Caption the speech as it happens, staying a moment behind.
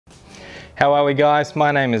How are we guys?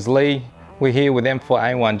 My name is Lee. We're here with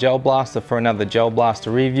M4A1 Gel Blaster for another Gel Blaster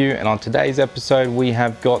review, and on today's episode we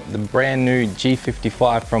have got the brand new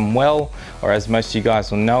G55 from Well, or as most of you guys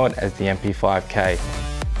will know it as the MP5K.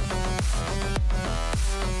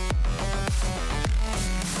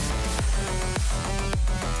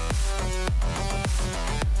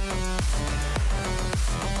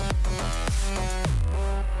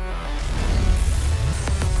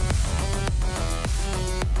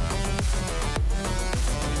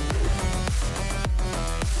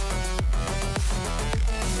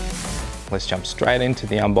 Let's jump straight into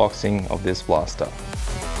the unboxing of this blaster.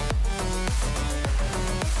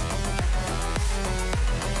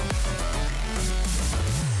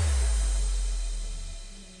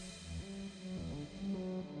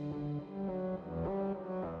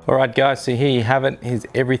 Alright guys, so here you have it. Here's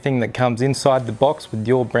everything that comes inside the box with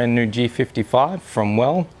your brand new G55 from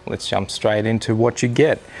Well. Let's jump straight into what you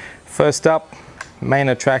get. First up, main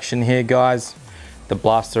attraction here guys, the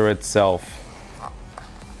blaster itself.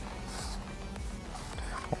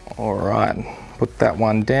 Alright, put that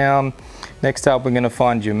one down. Next up we're going to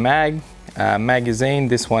find your magazine.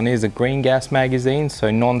 This one is a green gas magazine,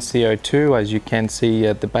 so non-CO2, as you can see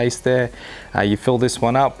at the base there. You fill this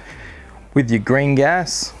one up with your green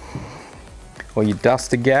gas or your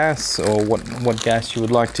duster gas, or what gas you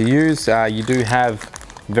would like to use. You do have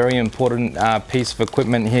very important piece of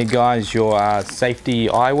equipment here guys, your safety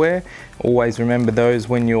eyewear. Always remember those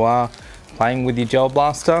when you are playing with your gel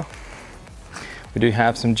blaster. We do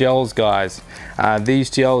have some gels guys. These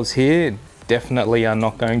gels here definitely are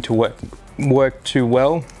not going to work too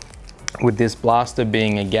well with this blaster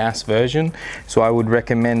being a gas version, so I would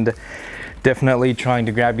recommend definitely trying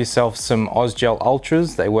to grab yourself some Ozgel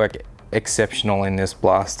Ultras. They work exceptional in this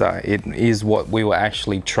blaster. It is what we were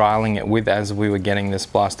actually trialing it with as we were getting this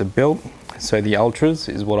blaster built, so the Ultras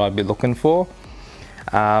is what I'd be looking for.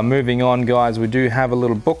 Moving on guys, we do have a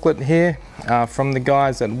little booklet here from the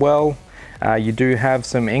guys at Well. You do have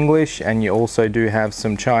some English and you also do have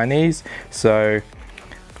some Chinese, so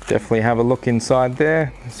definitely have a look inside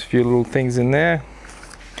there. There's a few little things in there.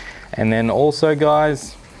 And then also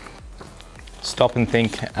guys, stop and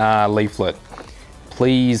think leaflet.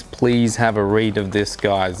 Please have a read of this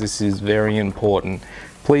guys. This is very important.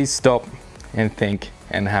 Please stop and think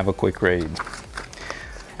and have a quick read.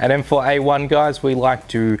 At M4A1 guys, we like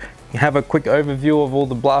to have a quick overview of all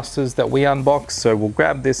the blasters that we unbox, so we'll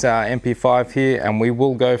grab this MP5 here and we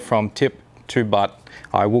will go from tip to butt.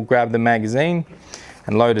 I will grab the magazine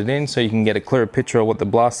and load it in so you can get a clearer picture of what the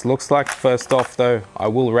blaster looks like. First off though, I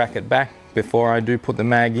will rack it back before I do put the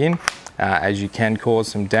mag in, as you can cause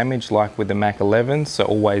some damage like with the Mac 11, so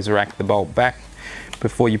always rack the bolt back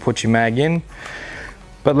before you put your mag in.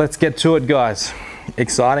 But let's get to it guys.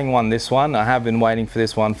 Exciting one, this one. I have been waiting for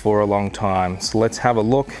this one for a long time, so let's have a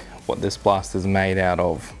look what this blaster is made out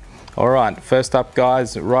of. Alright, first up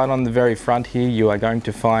guys, right on the very front here you are going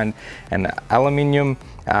to find an aluminium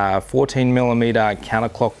 14mm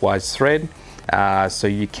counterclockwise thread, so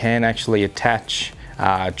you can actually attach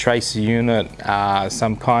tracer unit,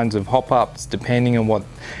 some kinds of hop-ups depending on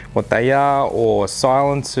what they are, or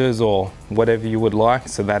silencers or whatever you would like,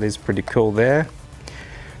 so that is pretty cool there.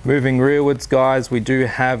 Moving rearwards guys, we do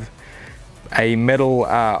have a metal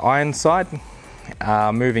iron sight.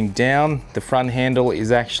 Moving down, the front handle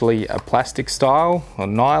is actually a plastic style or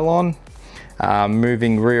nylon.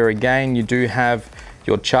 Moving rear again, you do have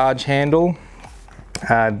your charge handle.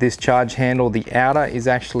 This charge handle, the outer is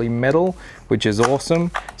actually metal, which is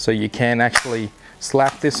awesome, so you can actually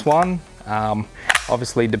slap this one.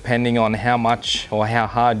 Obviously depending on how much or how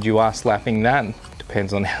hard you are slapping that,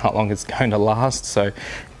 depends on how long it's going to last, so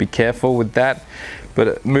be careful with that.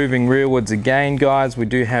 But moving rearwards again guys, we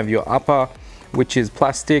do have your upper, which is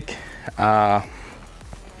plastic. The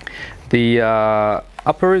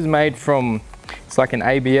upper is made from, it's like an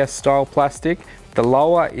ABS style plastic. The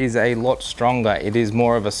lower is a lot stronger. It is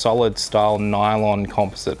more of a solid style nylon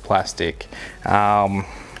composite plastic.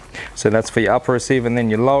 So that's for your upper receiver, and then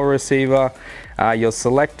your lower receiver. Your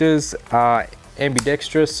selectors are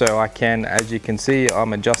ambidextrous, so I can, as you can see,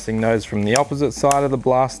 I'm adjusting those from the opposite side of the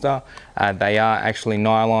blaster. They are actually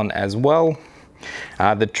nylon as well.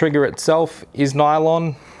 The trigger itself is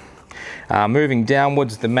nylon. Moving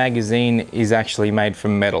downwards, the magazine is actually made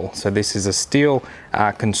from metal, so this is a steel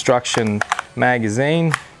construction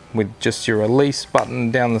magazine with just your release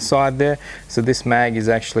button down the side there, so this mag is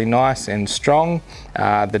actually nice and strong.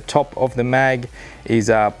 The top of the mag is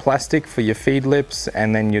plastic for your feed lips,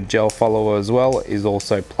 and then your gel follower as well is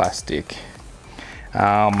also plastic.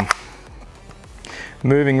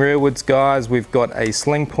 Moving rearwards guys, we've got a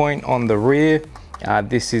sling point on the rear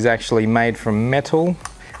This is actually made from metal,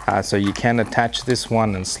 so you can attach this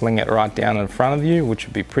one and sling it right down in front of you, which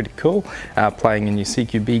would be pretty cool playing in your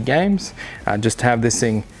CQB games. Just to have this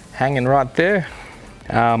thing hanging right there.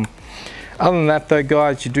 Other than that though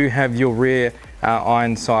guys, you do have your rear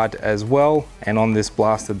iron sight as well, and on this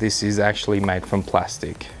blaster this is actually made from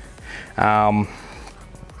plastic.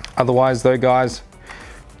 Otherwise though guys,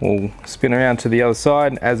 we'll spin around to the other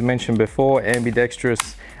side. As mentioned before,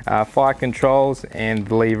 ambidextrous fire controls, and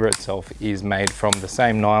the lever itself is made from the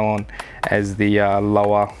same nylon as the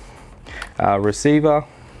lower receiver,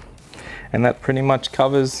 and that pretty much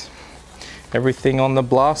covers everything on the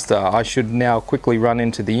blaster. I should now quickly run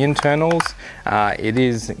into the internals. It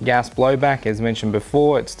is gas blowback, as mentioned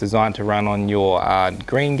before. It's designed to run on your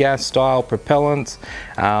green gas style propellants.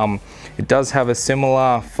 It does have a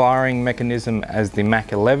similar firing mechanism as the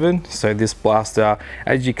Mach 11. So this blaster,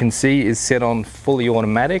 as you can see, is set on fully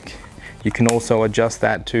automatic. You can also adjust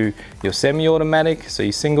that to your semi-automatic, so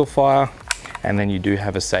you single fire, and then you do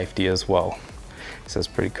have a safety as well. So it's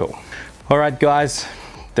pretty cool. All right guys,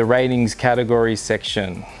 the ratings category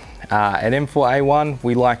section. At M4A1,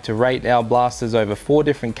 we like to rate our blasters over 4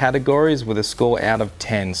 different categories with a score out of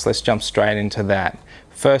 10. So let's jump straight into that.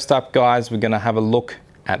 First up guys, we're gonna have a look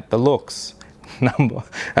at the looks.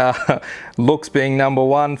 Looks being number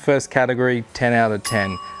 1, first category, 10 out of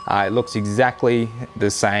 10. It looks exactly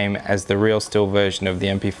the same as the real steel version of the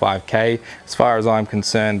MP5K. As far as I'm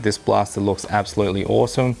concerned, this blaster looks absolutely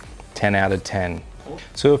awesome, 10 out of 10.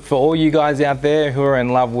 So for all you guys out there who are in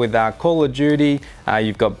love with Call of Duty,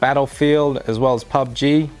 you've got Battlefield as well as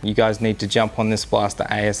PUBG, you guys need to jump on this blaster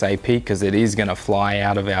ASAP, because it is going to fly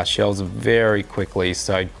out of our shelves very quickly,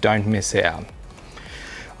 so don't miss out.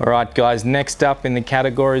 Alright guys, next up in the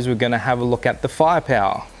categories we're going to have a look at the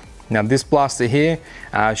firepower. Now this blaster here,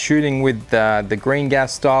 shooting with the green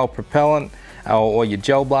gas style propellant or your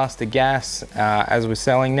gel blaster gas as we're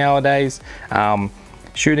selling nowadays.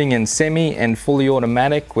 Shooting in semi and fully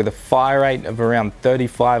automatic with a fire rate of around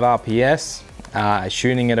 35 RPS,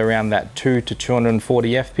 shooting at around that 2 to 240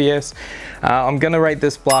 FPS. I'm going to rate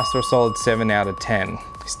this blaster a solid 7 out of 10.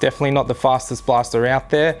 It's definitely not the fastest blaster out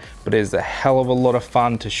there, but it is a hell of a lot of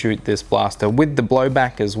fun to shoot this blaster with the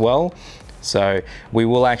blowback as well. So we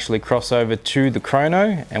will actually cross over to the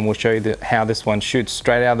chrono and we'll show you how this one shoots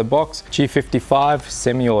straight out of the box. G55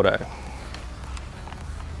 semi-auto.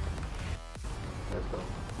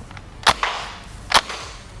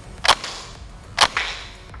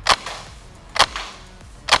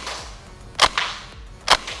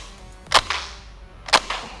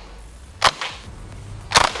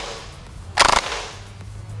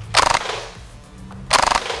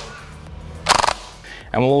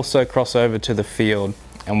 And we'll also cross over to the field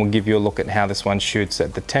and we'll give you a look at how this one shoots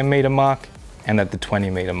at the 10 meter mark and at the 20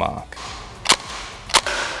 meter mark.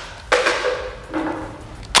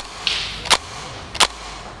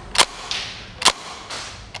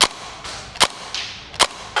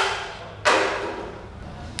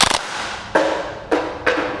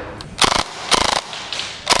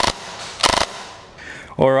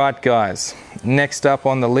 Alright guys, next up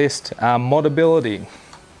on the list, modability.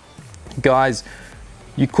 Guys,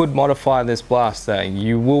 you could modify this blaster.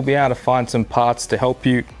 You will be able to find some parts to help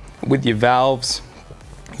you with your valves,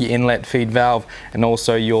 your inlet feed valve, and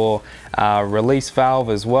also your release valve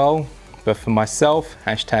as well. But for myself,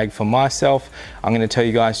 hashtag for myself, I'm going to tell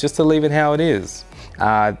you guys just to leave it how it is.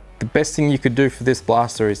 The best thing you could do for this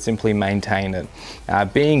blaster is simply maintain it.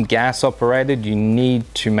 Being gas operated, you need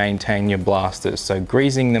to maintain your blasters. So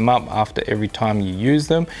greasing them up after every time you use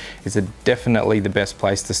them is definitely the best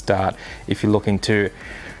place to start if you're looking to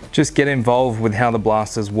just get involved with how the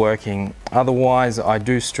blaster's working. Otherwise, I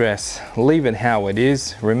do stress, leave it how it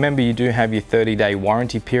is. Remember, you do have your 30-day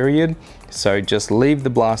warranty period. So just leave the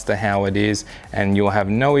blaster how it is and you'll have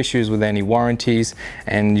no issues with any warranties,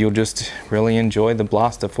 and you'll just really enjoy the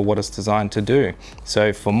blaster for what it's designed to do.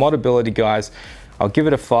 So for modability guys, I'll give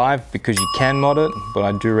it a 5 because you can mod it, but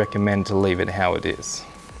I do recommend to leave it how it is.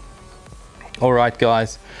 Alright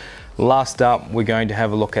guys, last up we're going to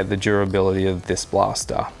have a look at the durability of this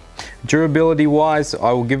blaster. Durability wise,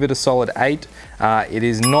 I will give it a solid 8. It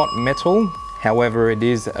is not metal. However, it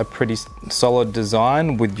is a pretty solid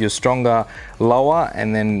design with your stronger lower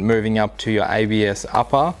and then moving up to your ABS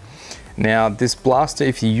upper. Now this blaster,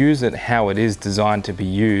 if you use it how it is designed to be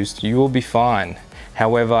used, you will be fine.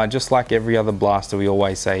 However, just like every other blaster, we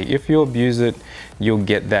always say, if you abuse it, you'll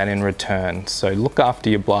get that in return. So look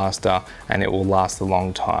after your blaster and it will last a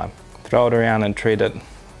long time. Throw it around and treat it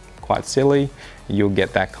quite silly, you'll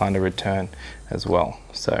get that kind of return as well.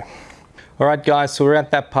 So. Alright guys, so we're at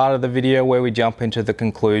that part of the video where we jump into the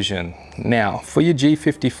conclusion. Now, for your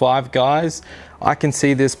G55 guys, I can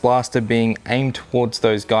see this blaster being aimed towards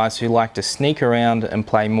those guys who like to sneak around and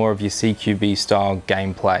play more of your CQB style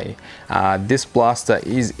gameplay. This blaster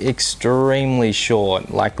is extremely short.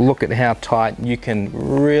 Like, look at how tight you can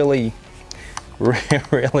really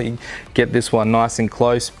get this one nice and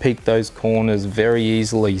close, peek those corners very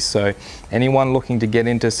easily. So anyone looking to get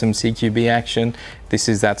into some CQB action, this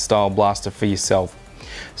is that style blaster for yourself.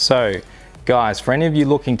 So guys, for any of you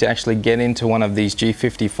looking to actually get into one of these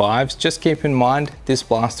G55s, just keep in mind this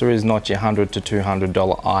blaster is not your $100 to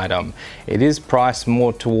 $200 item. It is priced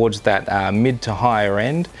more towards that mid to higher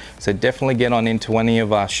end, so definitely get on into any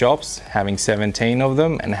of our shops, having 17 of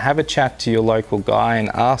them, and have a chat to your local guy and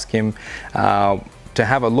ask him to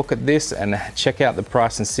have a look at this and check out the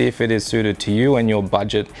price and see if it is suited to you and your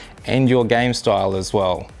budget and your game style as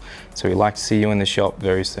well. So we'd like to see you in the shop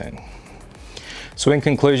very soon. So in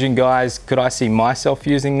conclusion guys, could I see myself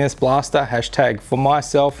using this blaster? Hashtag for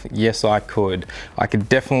myself, yes I could. I could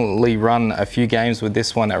definitely run a few games with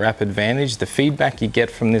this one at Rapid Advantage. The feedback you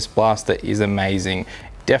get from this blaster is amazing.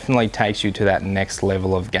 Definitely takes you to that next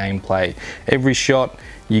level of gameplay. Every shot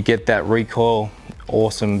you get that recoil,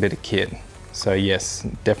 awesome bit of kit. So yes,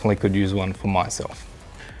 definitely could use one for myself.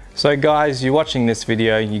 So guys, you're watching this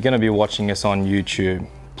video, you're going to be watching us on YouTube.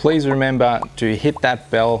 Please remember to hit that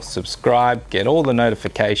bell, subscribe, get all the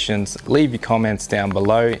notifications, leave your comments down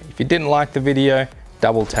below. If you didn't like the video,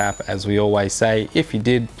 double tap as we always say. If you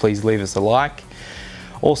did, please leave us a like.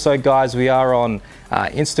 Also guys, we are on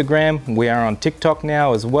Instagram, we are on TikTok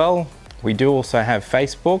now as well. We do also have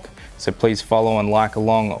Facebook, so please follow and like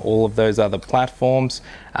along all of those other platforms.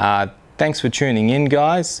 Thanks for tuning in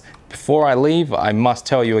guys. Before I leave, I must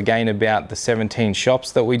tell you again about the 17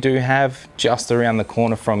 shops that we do have just around the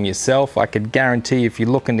corner from yourself. I could guarantee if you're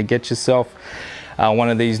looking to get yourself one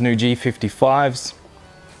of these new G55s,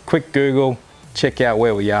 quick Google, check out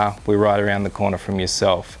where we are. We're right around the corner from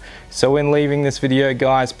yourself. So in leaving this video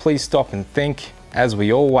guys, please stop and think. As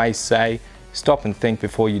we always say, stop and think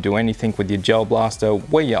before you do anything with your gel blaster.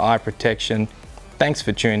 Wear your eye protection. Thanks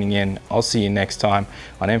for tuning in. I'll see you next time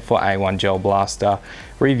on M4A1 Gel Blaster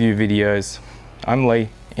review videos. I'm Lee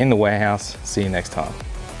in the warehouse. See you next time.